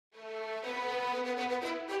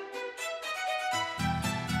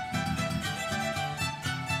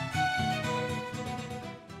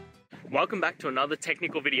Welcome back to another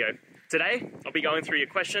technical video. Today, I'll be going through your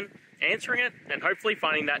question, answering it, and hopefully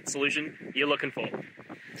finding that solution you're looking for.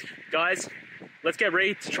 Guys, let's get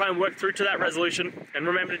ready to try and work through to that resolution, and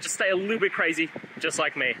remember to just stay a little bit crazy, just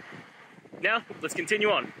like me. Now, let's continue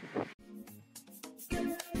on.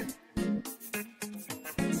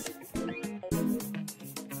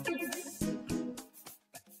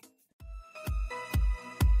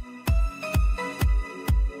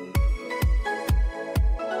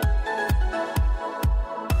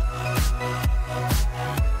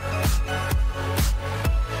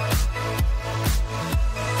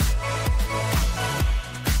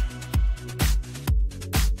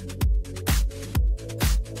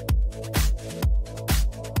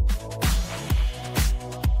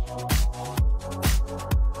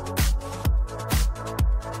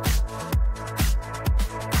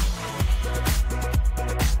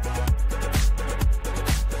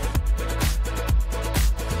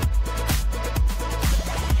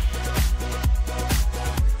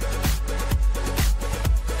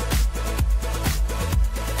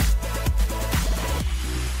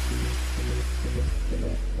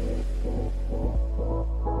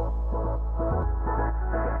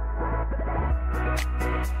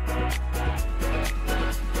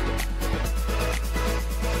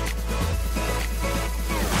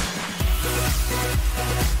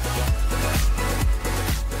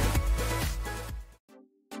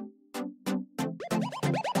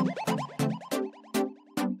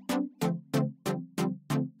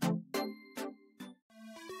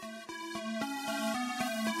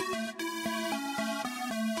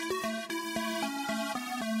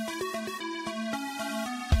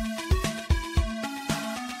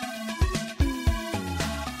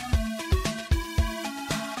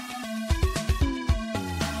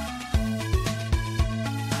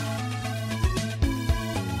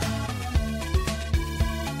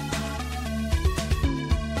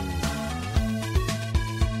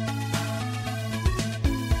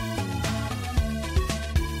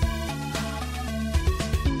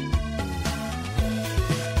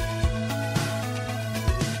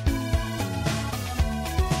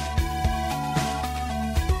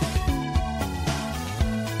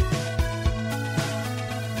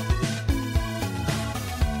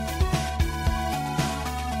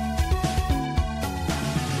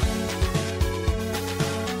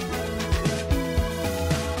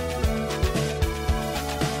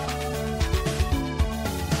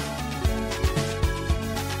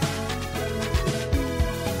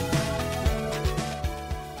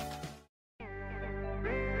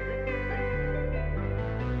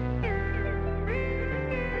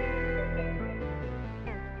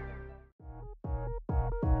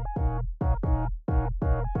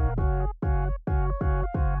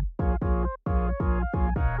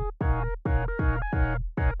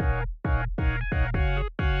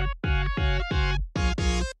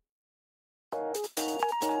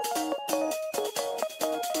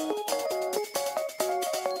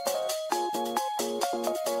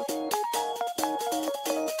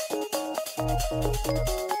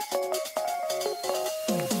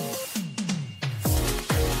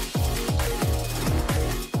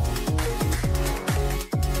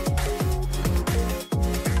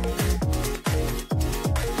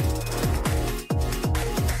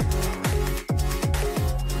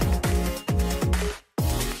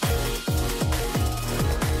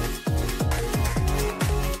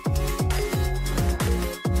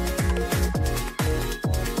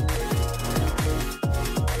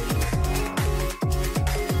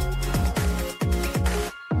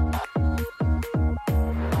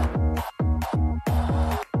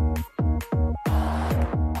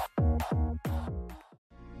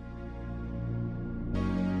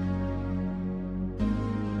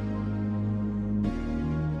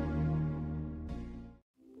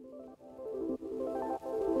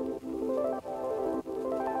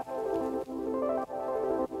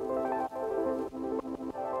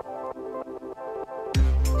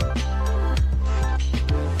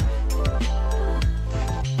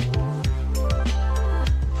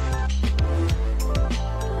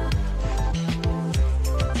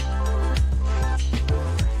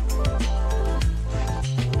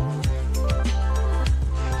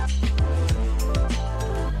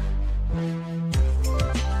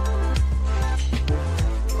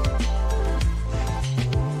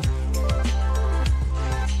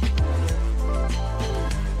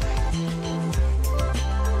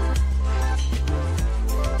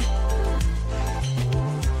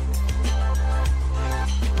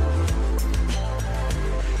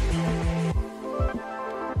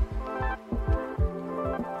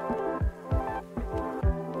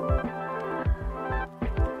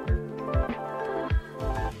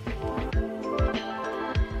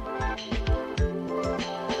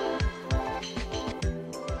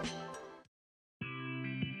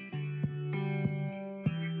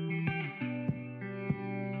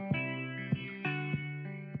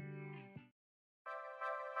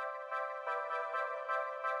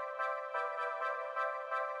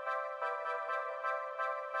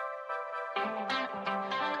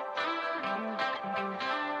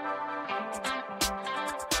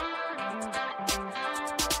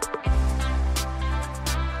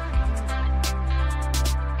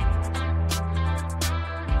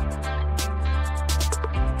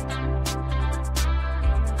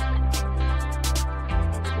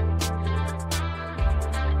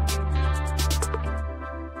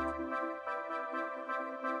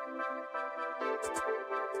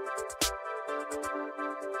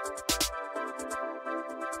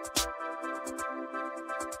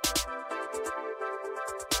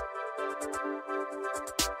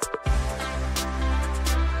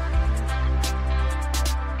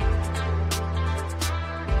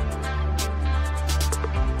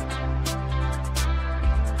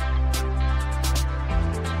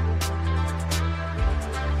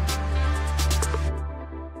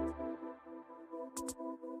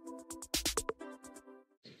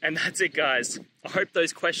 And that's it, guys. I hope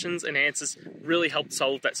those questions and answers really helped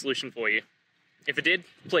solve that solution for you. If it did,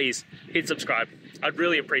 please hit subscribe. I'd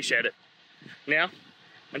really appreciate it. Now,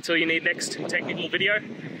 until you need next technical video,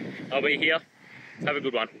 I'll be here. Have a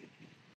good one.